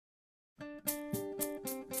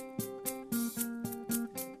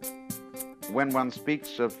when one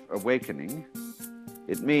speaks of awakening,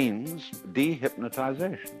 it means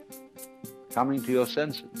dehypnotization, coming to your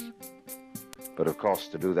senses. But of course,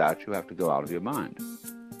 to do that, you have to go out of your mind.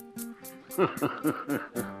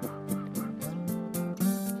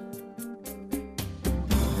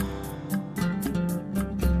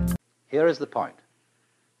 Here is the point.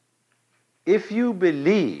 If you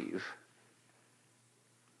believe,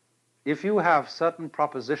 if you have certain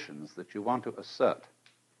propositions that you want to assert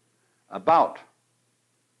about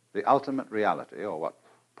the ultimate reality, or what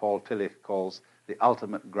Paul Tillich calls the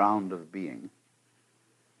ultimate ground of being,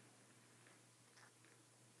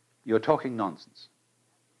 you're talking nonsense.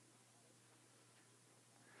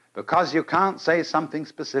 Because you can't say something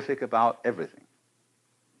specific about everything.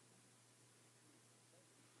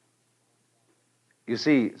 You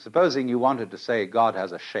see, supposing you wanted to say God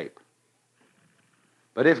has a shape.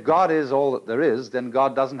 But if God is all that there is, then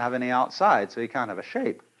God doesn't have any outside, so he can't have a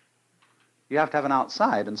shape. You have to have an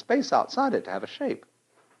outside and space outside it to have a shape.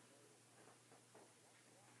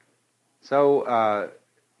 So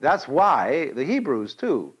that's why the Hebrews,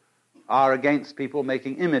 too, are against people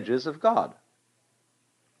making images of God.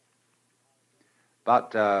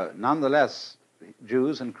 But nonetheless,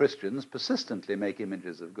 Jews and Christians persistently make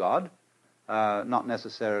images of God, not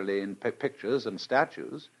necessarily in pictures and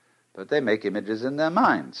statues, but they make images in their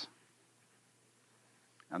minds.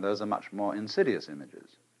 And those are much more insidious images.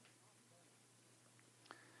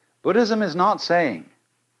 Buddhism is not saying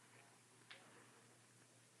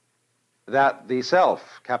that the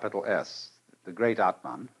self, capital S, the great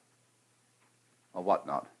Atman, or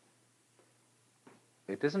whatnot,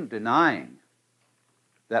 it isn't denying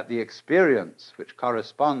that the experience which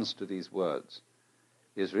corresponds to these words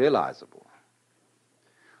is realizable.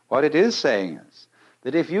 What it is saying is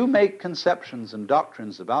that if you make conceptions and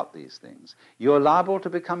doctrines about these things, you're liable to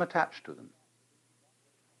become attached to them.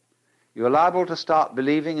 You're liable to start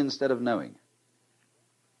believing instead of knowing.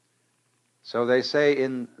 So they say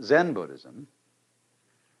in Zen Buddhism,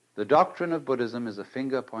 the doctrine of Buddhism is a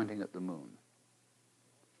finger pointing at the moon.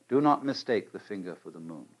 Do not mistake the finger for the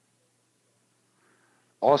moon.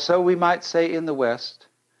 Also, we might say in the West,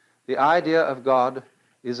 the idea of God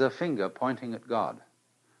is a finger pointing at God.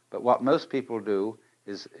 But what most people do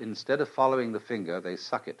is, instead of following the finger, they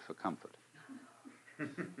suck it for comfort.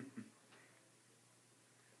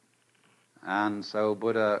 And so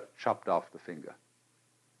Buddha chopped off the finger.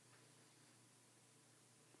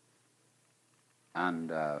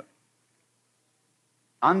 And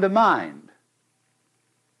undermined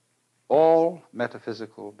all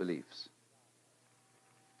metaphysical beliefs.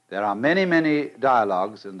 There are many, many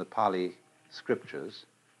dialogues in the Pali scriptures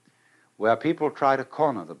where people try to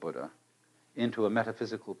corner the Buddha into a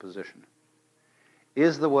metaphysical position.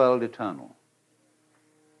 Is the world eternal?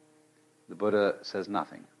 The Buddha says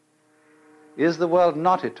nothing. Is the world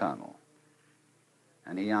not eternal?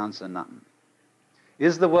 And he answers nothing.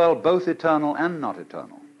 Is the world both eternal and not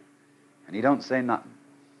eternal? And he don't say nothing.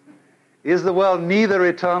 Is the world neither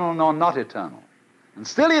eternal nor not eternal? And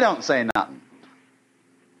still he don't say nothing.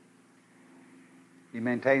 He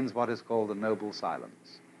maintains what is called the noble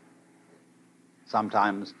silence,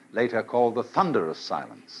 sometimes later called the thunderous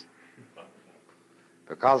silence.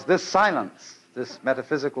 Because this silence, this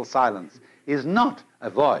metaphysical silence, is not a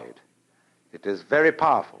void. It is very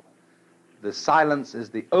powerful. The silence is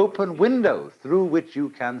the open window through which you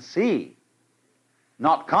can see,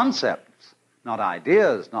 not concepts, not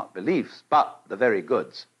ideas, not beliefs, but the very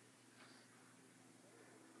goods.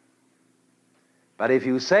 But if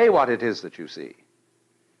you say what it is that you see,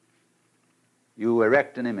 you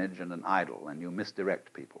erect an image and an idol, and you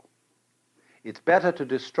misdirect people. It's better to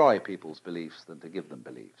destroy people's beliefs than to give them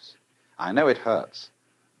beliefs. I know it hurts,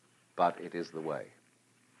 but it is the way.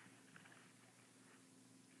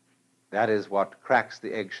 That is what cracks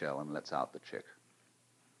the eggshell and lets out the chick.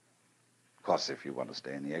 Of course, if you want to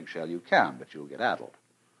stay in the eggshell, you can, but you'll get addled.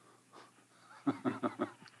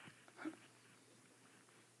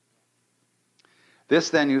 This,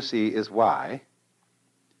 then, you see, is why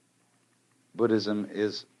Buddhism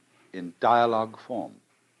is in dialogue form.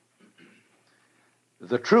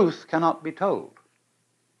 The truth cannot be told.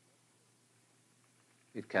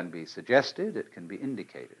 It can be suggested, it can be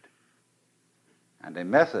indicated. And a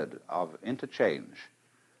method of interchange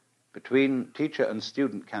between teacher and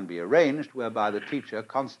student can be arranged whereby the teacher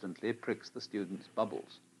constantly pricks the student's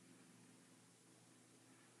bubbles.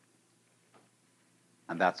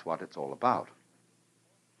 And that's what it's all about.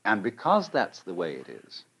 And because that's the way it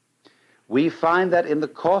is, we find that in the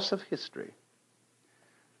course of history,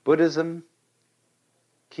 Buddhism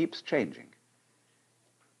keeps changing.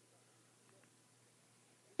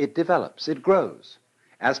 It develops, it grows.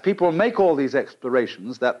 as people make all these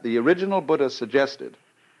explorations that the original Buddha suggested,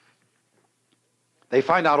 they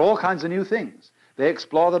find out all kinds of new things. They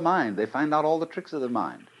explore the mind. They find out all the tricks of the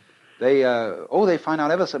mind. They find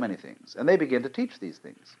out ever so many things. And they begin to teach these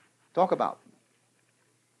things, talk about them.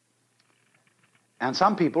 And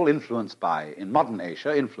some people in modern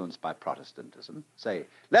Asia, influenced by Protestantism, say,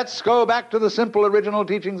 let's go back to the simple original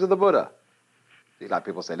teachings of the Buddha. See, like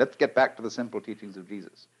people say, let's get back to the simple teachings of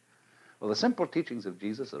Jesus. Well, the simple teachings of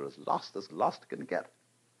Jesus are as lost can get.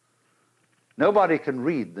 Nobody can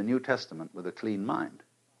read the New Testament with a clean mind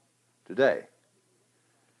today.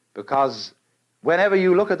 Because whenever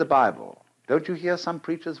you look at the Bible, don't you hear some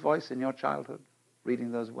preacher's voice in your childhood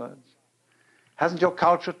reading those words? Hasn't your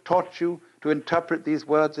culture taught you to interpret these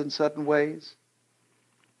words in certain ways?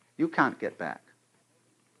 You can't get back.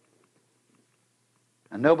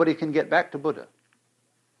 And nobody can get back to Buddha.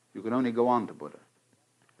 You can only go on to Buddha.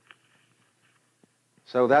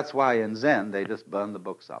 So that's why in Zen they just burn the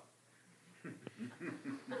books up.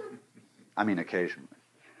 I mean, occasionally.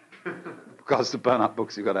 Because to burn up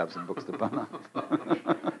books, you've got to have some books to burn up.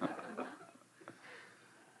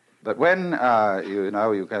 But when,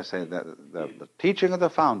 you can say that the teaching of the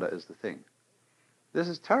founder is the thing. This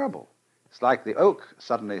is terrible. It's like the oak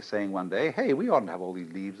suddenly saying one day, hey, we oughtn't to have all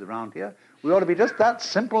these leaves around here. We ought to be just that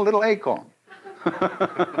simple little acorn.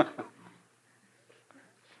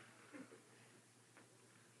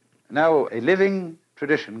 Now, a living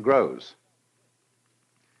tradition grows.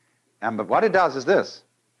 But what it does is this.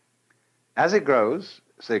 As it grows,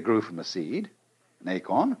 say it grew from a seed, an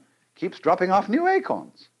acorn, keeps dropping off new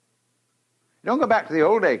acorns. You don't go back to the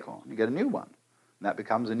old acorn, you get a new one. And that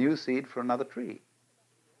becomes a new seed for another tree.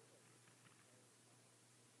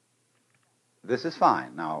 This is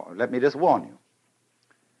fine. Now, let me just warn you.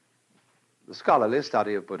 The scholarly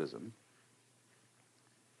study of Buddhism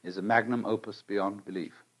is a magnum opus beyond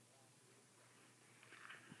belief.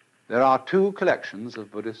 There are two collections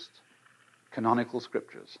of Buddhist canonical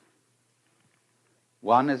scriptures.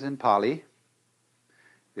 One is in Pali.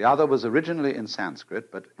 The other was originally in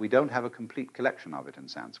Sanskrit, but we don't have a complete collection of it in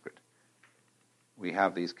Sanskrit. We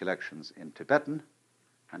have these collections in Tibetan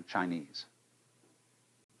and Chinese.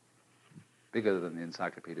 Bigger than the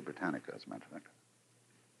Encyclopedia Britannica, as a matter of fact.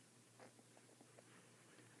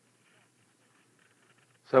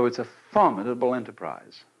 So it's a formidable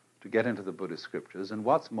enterprise to get into the Buddhist scriptures, and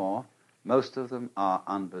what's more, most of them are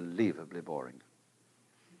unbelievably boring.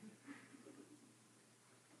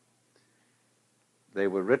 They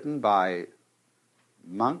were written by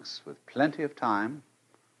monks with plenty of time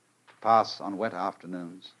to pass on wet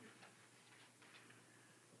afternoons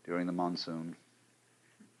during the monsoon.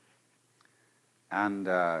 And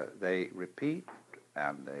they repeat,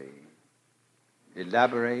 and they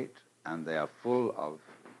elaborate, and they are full of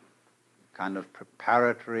kind of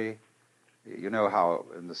preparatory. You know how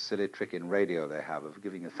in the silly trick in radio they have of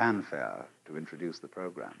giving a fanfare to introduce the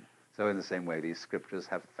program. So in the same way, these scriptures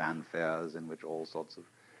have fanfares in which all sorts of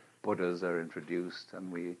Buddhas are introduced,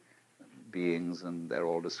 and beings, and they're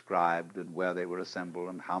all described, and where they were assembled,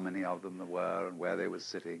 and how many of them there were, and where they were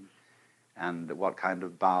sitting, and what kind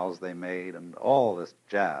of bows they made, and all this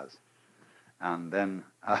jazz. And then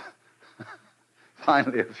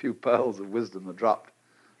finally a few pearls of wisdom are dropped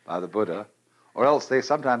by the Buddha, or else they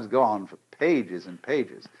sometimes go on for pages and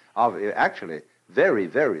pages of actually very,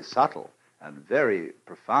 very subtle and very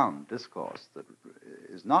profound discourse that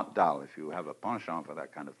is not dull if you have a penchant for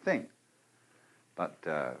that kind of thing. But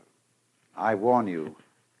I warn you,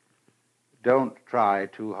 don't try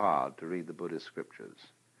too hard to read the Buddhist scriptures.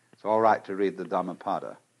 It's all right to read the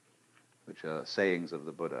Dhammapada, which are sayings of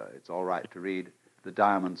the Buddha. It's all right to read the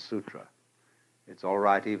Diamond Sutra. It's all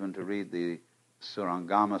right even to read the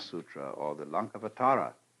Surangama Sutra or the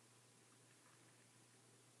Lankavatara.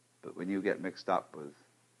 But when you get mixed up with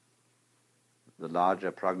the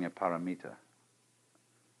larger Prajnaparamita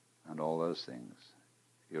and all those things,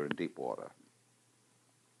 you're in deep water.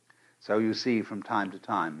 So you see, from time to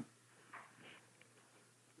time,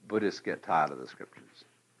 Buddhists get tired of the scriptures.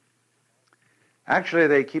 Actually,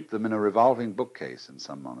 they keep them in a revolving bookcase in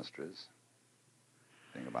some monasteries.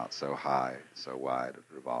 Think about so high, so wide, it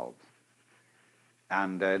revolves.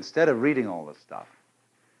 And instead of reading all this stuff,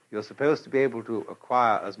 you're supposed to be able to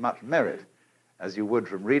acquire as much merit as you would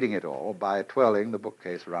from reading it all by twirling the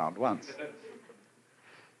bookcase round once.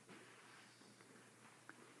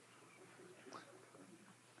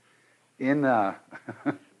 In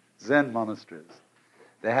Zen monasteries,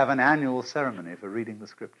 they have an annual ceremony for reading the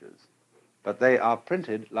scriptures, but they are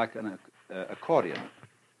printed like an accordion.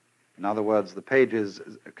 In other words, the pages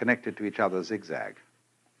are connected to each other zigzag,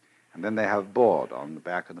 and then they have board on the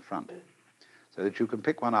back and the front. so that you can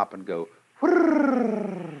pick one up and go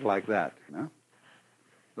whirr, like that, you know,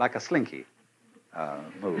 like a slinky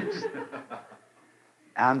moves.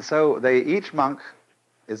 And so each monk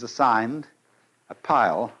is assigned a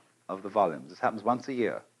pile of the volumes. This happens once a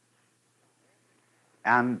year.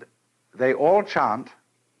 And they all chant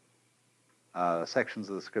sections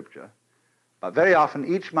of the scripture, but very often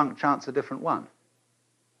each monk chants a different one.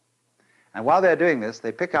 And while they're doing this,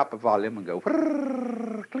 they pick up a volume and go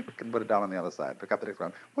whirr, click, and put it down on the other side. Pick up the next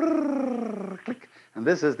one, whirr, click. And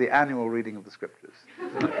this is the annual reading of the scriptures.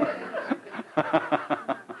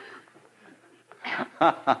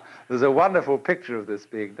 There's a wonderful picture of this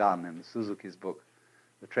being done in Suzuki's book,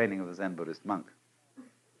 The Training of the Zen Buddhist Monk.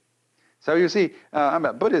 So you see,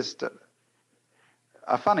 Buddhists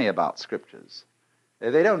are funny about scriptures.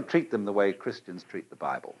 They don't treat them the way Christians treat the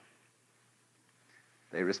Bible.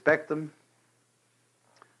 They respect them.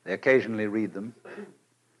 They occasionally read them.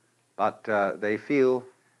 But they feel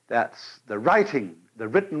that the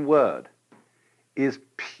written word, is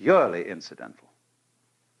purely incidental.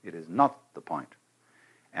 It is not the point.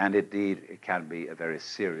 And indeed, it can be a very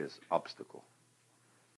serious obstacle